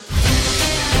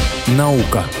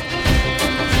Наука.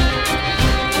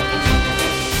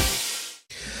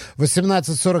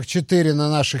 18:44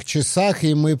 на наших часах,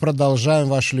 и мы продолжаем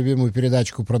вашу любимую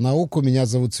передачку про науку. Меня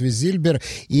зовут Цви Зильбер,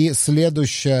 и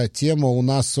следующая тема у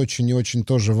нас очень и очень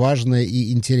тоже важная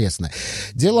и интересная.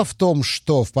 Дело в том,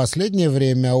 что в последнее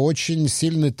время очень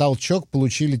сильный толчок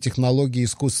получили технологии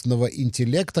искусственного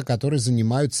интеллекта, которые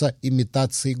занимаются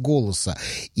имитацией голоса.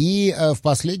 И в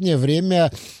последнее время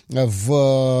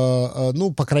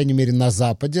по крайней мере, на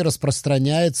Западе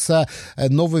распространяется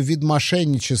новый вид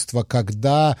мошенничества,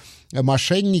 когда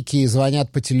мошенники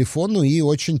звонят по телефону и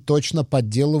очень точно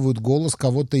подделывают голос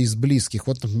кого-то из близких.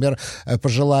 Вот, например,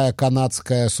 пожилая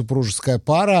канадская супружеская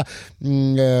пара,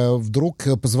 вдруг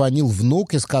позвонил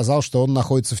внук и сказал, что он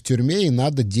находится в тюрьме и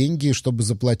надо деньги, чтобы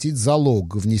заплатить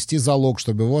залог, внести залог,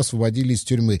 чтобы его освободили из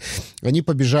тюрьмы. Они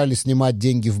побежали снимать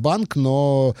деньги в банк,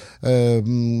 но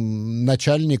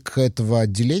начальник этого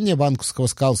отделения банковского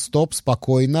сказал: стоп,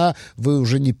 спокойно, вы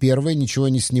уже не первый, ничего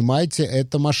не снимайте,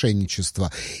 это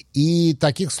мошенничество. И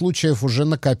таких случаев уже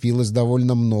накопилось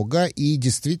довольно много, и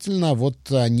действительно вот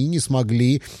они не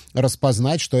смогли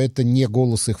распознать, что это не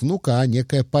голос их внука, а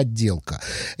некая подделка.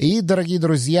 И, дорогие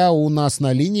друзья, у нас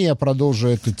на линии, я продолжу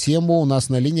эту тему, у нас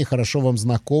на линии хорошо вам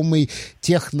знакомый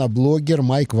техноблогер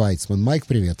Майк Вайцман. Майк,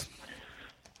 привет.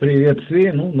 Привет,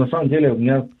 Сви. На самом деле, у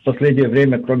меня в последнее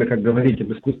время, кроме как говорить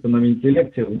об искусственном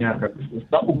интеллекте, у меня как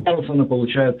у Карлсона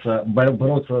получается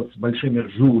бороться с большими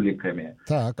жуликами.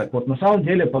 Так вот, на самом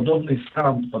деле, подобный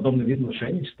вид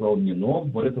мошенничества, он не нов,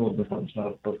 более того, достаточно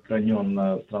распространен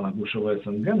в странах бывшего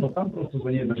СНГ, но там просто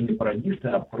звонили даже не пародисты,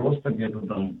 а просто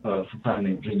методом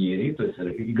социальной инженерии, то есть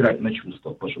играть на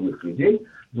чувствах пожилых людей.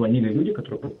 Звонили люди,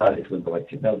 которые пытались выдавать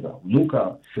себя за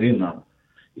внука, сына.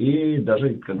 И даже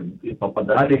люди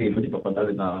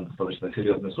попадали на достаточно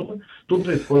серьезные суммы. Тут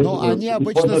же используются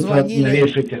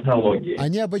новейшие технологии.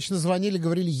 Они обычно звонили,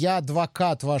 говорили: я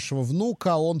адвокат вашего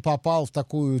внука, он попал в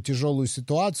такую тяжелую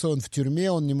ситуацию, он в тюрьме,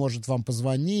 он не может вам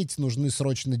позвонить, нужны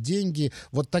срочно деньги.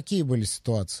 Вот такие были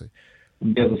ситуации.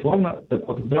 Безусловно. Так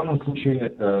вот, в данном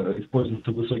случае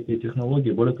используются высокие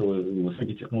технологии, более того,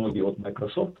 высокие технологии от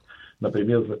Microsoft.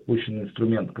 Например, запущен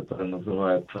инструмент, который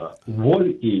называется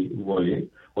волей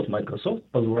от Microsoft,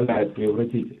 позволяет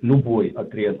превратить любой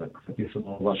отрезок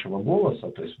записанного вашего голоса,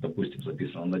 то есть, допустим,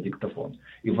 записанного на диктофон,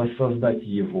 и воссоздать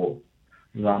его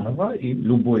заново, и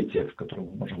любой текст, который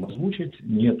мы можем озвучить,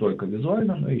 не только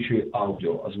визуально, но еще и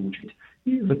аудио озвучить,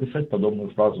 и записать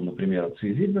подобную фразу, например, от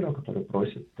Цви Зильбера, который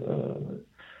просит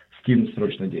скинуть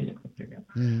срочно денег, например.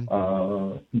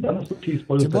 В данном случае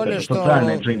используется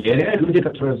социальная инженерия. Люди,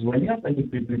 которые звонят, они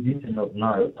приблизительно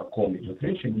знают, о ком идет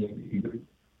речь. Они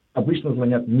обычно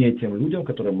звонят не тем людям,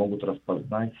 которые могут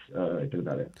распознать и так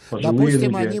далее.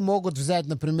 Допустим, они могут взять,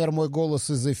 например, мой голос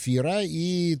из эфира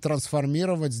и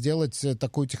трансформировать, сделать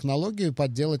такую технологию и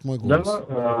подделать мой голос.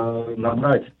 Да,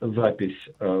 набрать запись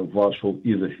вашу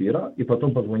из эфира и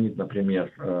потом позвонить,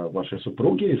 например, вашей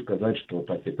супруге и сказать, что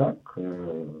так и так,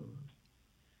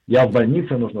 я в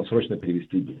больнице, нужно срочно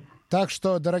перевести деньги. Так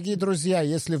что, дорогие друзья,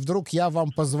 если вдруг я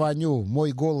вам позвоню,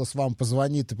 мой голос вам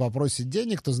позвонит и попросит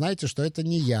денег, то знайте, что это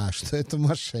не я, что это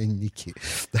мошенники.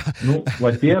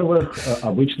 Во-первых,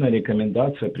 обычная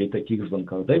рекомендация при таких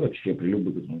звонках, да и вообще при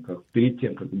любых звонках, перед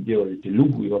тем, как вы делаете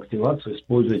любую активацию,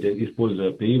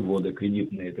 используя переводы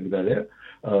кредитные и так далее,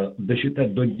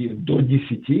 досчитать до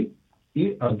 10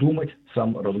 и обдумать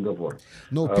сам разговор.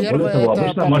 Первое, того, это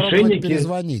обычно мошенники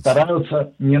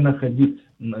стараются не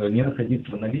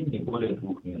находиться на линии более 2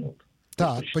 минут.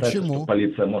 Так, почему?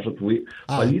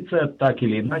 Полиция так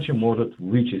или иначе может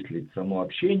вычислить само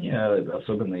общение,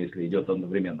 особенно если идет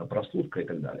одновременно прослушка и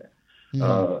так далее.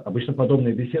 Обычно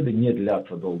подобные беседы не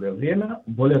длятся долгое время.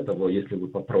 Более того, если вы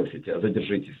попросите,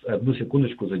 задержитесь, одну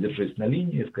секундочку задержись на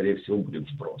линии, скорее всего, будет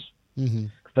сброс.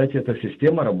 Кстати, эта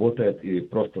система работает и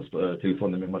просто с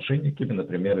телефонными мошенниками,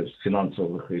 например, из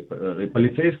финансовых и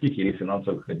полицейских или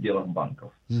финансовых отделов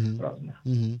банков разных.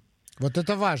 Вот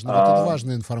это важно, это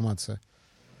важная информация.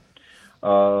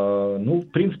 В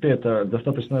принципе, это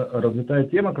достаточно развитая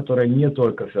тема, которая не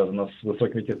только связана с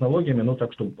высокими технологиями,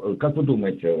 так что, как вы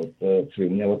думаете, у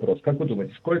меня вопрос, как вы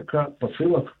думаете, сколько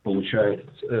посылок получают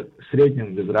в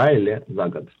среднем в Израиле за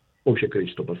год? Общее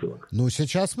количество посылок.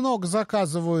 Сейчас много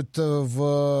заказывают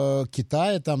в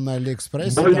Китае, там на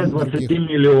Алиэкспрессе. Более 20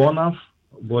 миллионов,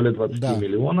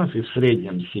 миллионов, и в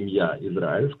среднем семья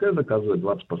израильская заказывает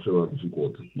 20 посылок в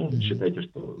год. Считайте,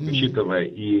 что, учитывая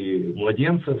и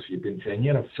младенцев, и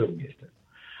пенсионеров, все вместе.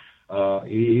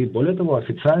 И более того,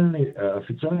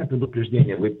 официальное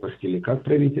предупреждение выпустили как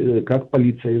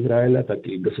полиция Израиля, так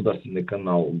и государственный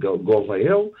канал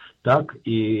Gov.il, так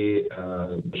и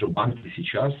даже банки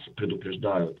сейчас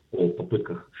предупреждают о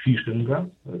попытках фишинга,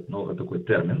 новый такой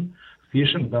термин.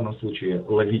 Фишинг в данном случае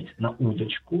ловить на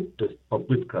удочку, то есть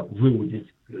попытка выудить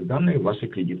данные вашей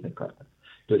кредитной карты.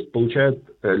 То есть получают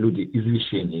люди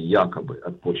извещение якобы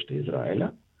от почты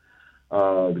Израиля,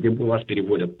 где вас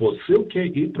переводят по ссылке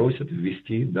и просят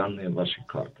ввести данные вашей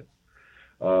карты.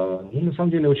 На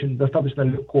самом деле очень достаточно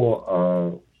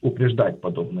легко упреждать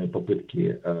подобные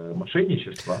попытки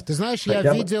мошенничества. Ты знаешь,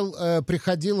 я видел,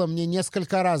 приходила мне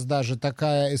несколько раз даже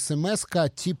такая смс-ка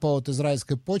типа от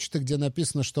израильской почты, где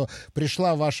написано, что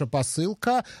пришла ваша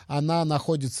посылка, она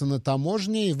находится на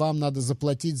таможне, и вам надо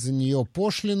заплатить за нее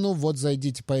пошлину. Вот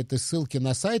зайдите по этой ссылке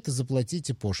на сайт и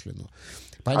заплатите пошлину.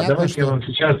 Понятно, давайте я вам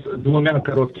сейчас двумя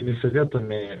короткими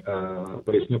советами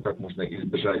поясню, как можно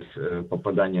избежать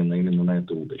попадания именно на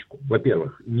эту удочку.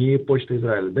 Во-первых, ни Почта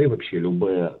Израиля, да и вообще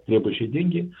любые требующие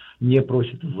деньги не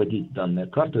просят вводить данные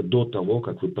карты до того,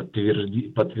 как вы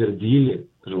подтвердили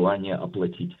желание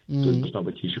оплатить. То есть должна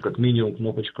быть еще как минимум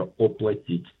кнопочка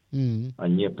 «Оплатить», а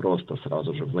не просто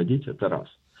сразу же вводить. Это раз.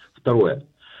 Второе.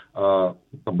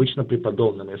 Обычно при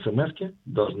подобном смс-ке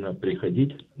должен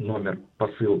приходить номер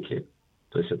посылки.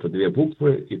 То есть это 2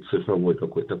 буквы и цифровой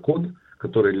какой-то код,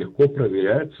 который легко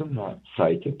проверяется на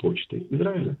сайте Почты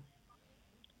Израиля.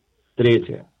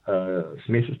 Третье. С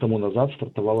месяц тому назад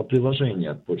стартовало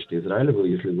приложение от Почты Израиля.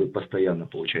 Если вы постоянно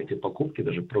получаете покупки,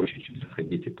 даже проще, чем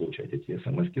заходить и получать эти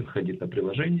смс-ки, заходить на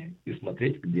приложение и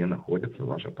смотреть, где находится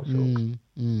ваша посылка.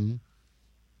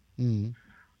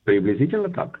 Приблизительно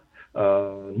так.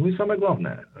 Ну и самое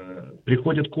главное,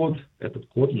 приходит код, этот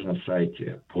код на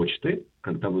сайте почты,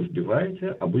 когда вы вбиваете,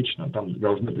 обычно там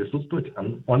должны присутствовать,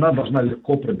 она должна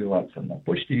легко пробиваться на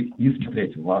почте и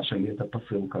смотреть, ваша ли это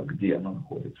посылка, где она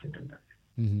находится и так далее.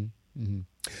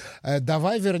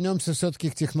 Давай вернемся все-таки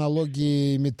к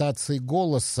технологии имитации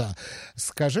голоса.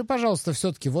 Скажи, пожалуйста,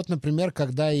 все-таки, вот, например,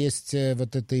 когда есть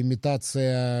вот эта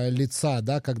имитация лица,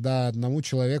 да, когда одному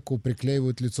человеку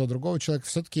приклеивают лицо другого человека,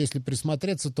 все-таки, если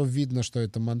присмотреться, то видно, что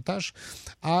это монтаж.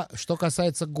 А что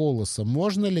касается голоса,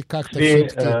 можно ли как-то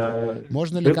все-таки...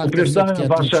 Упреждаю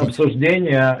ваше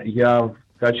обсуждение, я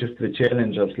в качестве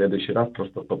челленджа в следующий раз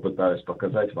просто попытаюсь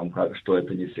показать вам, что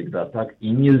это не всегда так, и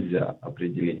нельзя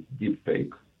определить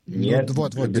deepfake. Нет,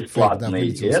 бесплатный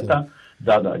это.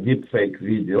 Да, deepfake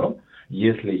видео,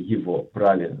 если его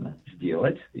правильно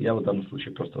сделать, я в данном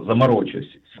случае просто заморочусь,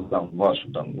 создам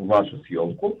вашу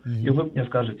съемку, и вы мне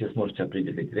скажете, сможете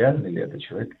определить, реально ли это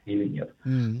человек или нет.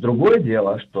 Другое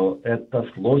дело, что это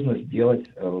сложно сделать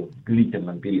в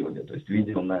длительном периоде, то есть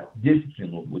видео на 10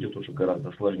 минут будет уже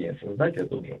гораздо сложнее создать,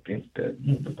 это уже, в принципе,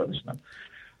 достаточно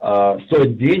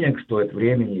стоит денег, стоит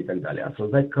времени и так далее. А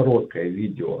создать короткое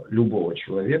видео любого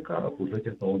человека уже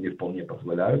технологии вполне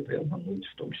позволяют, и обмануть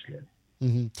в том числе.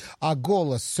 А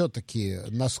голос все-таки,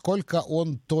 насколько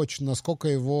он точно, насколько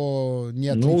его не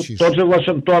отличишь? Тот же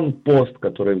Вашингтон-Пост,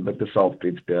 который написал, в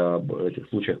принципе, об этих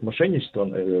случаях мошенничества,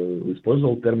 он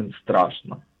использовал термин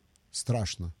 «страшно».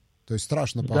 Страшно. То есть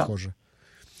страшно похоже.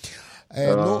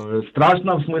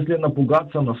 Страшно в смысле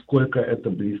напугаться, насколько это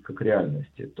близко к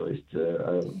реальности. То есть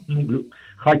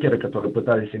хакеры, которые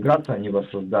пытались играться, они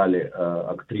воссоздали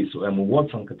актрису Эмму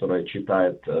Уотсон, которая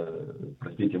читает,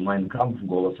 «Майн кампф»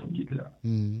 голосом Гитлера.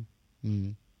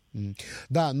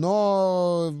 Да,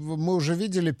 но мы уже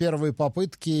видели первые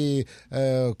попытки,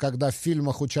 когда в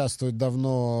фильмах участвуют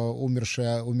давно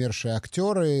умершие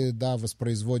актеры, да,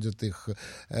 воспроизводят их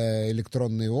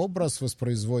электронный образ,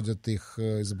 воспроизводят их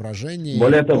изображение.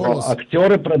 Более того,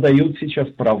 актеры продают сейчас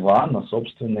права на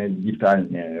собственные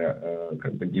детальные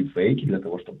дипфейки для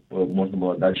того, чтобы можно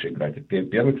было дальше играть.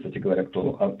 Первый, кстати говоря,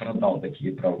 кто продал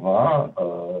такие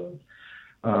права,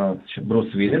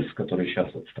 Брюс Уиллис, который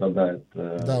сейчас страдает.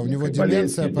 Да, у него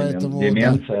деменция, поэтому...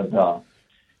 Деменция, да.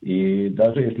 И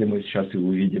даже если мы сейчас и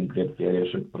увидим «Крепкий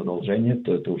орешек» продолжение,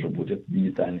 то это уже будет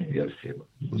дигитальная версия.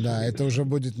 Да, это уже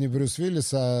будет не Брюс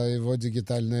Уиллис, а его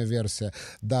дигитальная версия.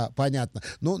 Да, понятно.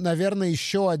 Наверное,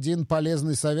 еще один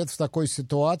полезный совет в такой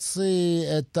ситуации —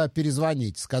 это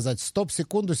перезвонить. Сказать: стоп,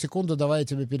 секунду, давай я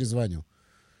тебе перезвоню.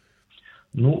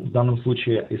 В данном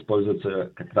случае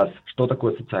используется как раз, что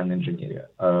такое социальная инженерия.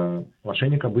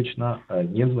 Мошенник обычно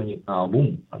не звонит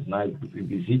наобум, а знает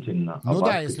приблизительно о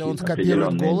вас если он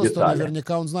скопирует голос, детали, то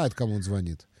наверняка он знает, кому он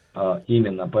звонит.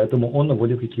 Именно, поэтому он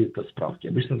наводит какие-то справки.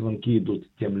 Обычно звонки идут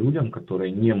тем людям,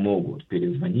 которые не могут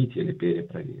перезвонить или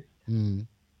перепроверить.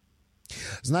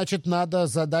 Значит, надо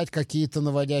задать какие-то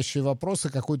наводящие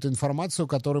вопросы, какую-то информацию,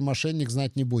 которую мошенник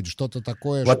знать не будет. Что-то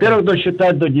такое. Во-первых,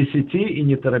 досчитать до 10 и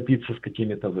не торопиться с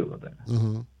какими-то выводами.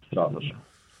 Сразу же.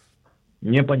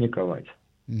 Не паниковать.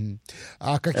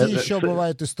 А какие еще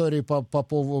бывают истории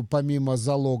помимо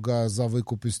залога за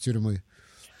выкуп из тюрьмы?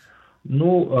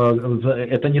 Ну,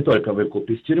 это не только выкуп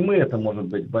из тюрьмы, это может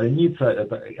быть больница.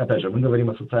 Это, опять же, мы говорим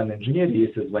о социальной инженерии.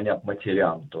 Если звонят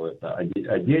матерям, то это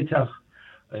о детях.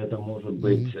 Это может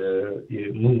быть,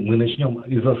 мы начнем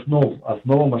из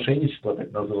основа мошенничества,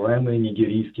 так называемые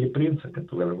нигерийские принцы,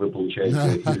 которые вы получаете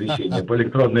извещение по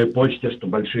электронной почте, что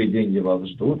большие деньги вас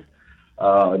ждут.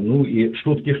 Ну и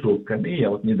шутки шутками. Я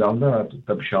вот недавно тут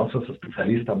общался со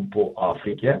специалистом по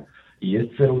Африке.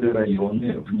 Есть целые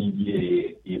районы в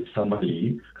Нигерии и в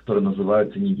Сомали, которые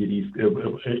называются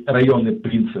районы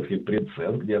принцев и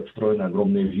принцесс, где отстроены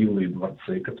огромные виллы и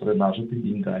дворцы, которые нажиты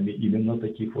деньгами именно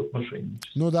таких вот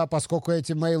мошенничеств. Ну да, поскольку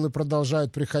эти мейлы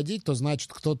продолжают приходить, то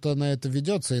значит кто-то на это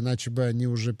ведется, иначе бы они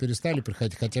уже перестали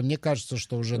приходить. Хотя мне кажется,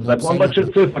 что уже... Закон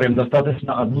больших цифр, им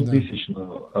достаточно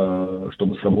 1000,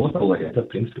 чтобы сработало, и это, в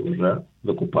принципе, уже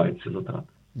закупает все затраты.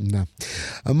 Да.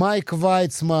 Майк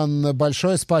Вайцман,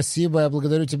 большое спасибо. Я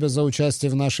благодарю тебя за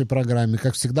участие в нашей программе.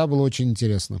 Как всегда, было очень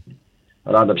интересно.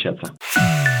 Рад общаться.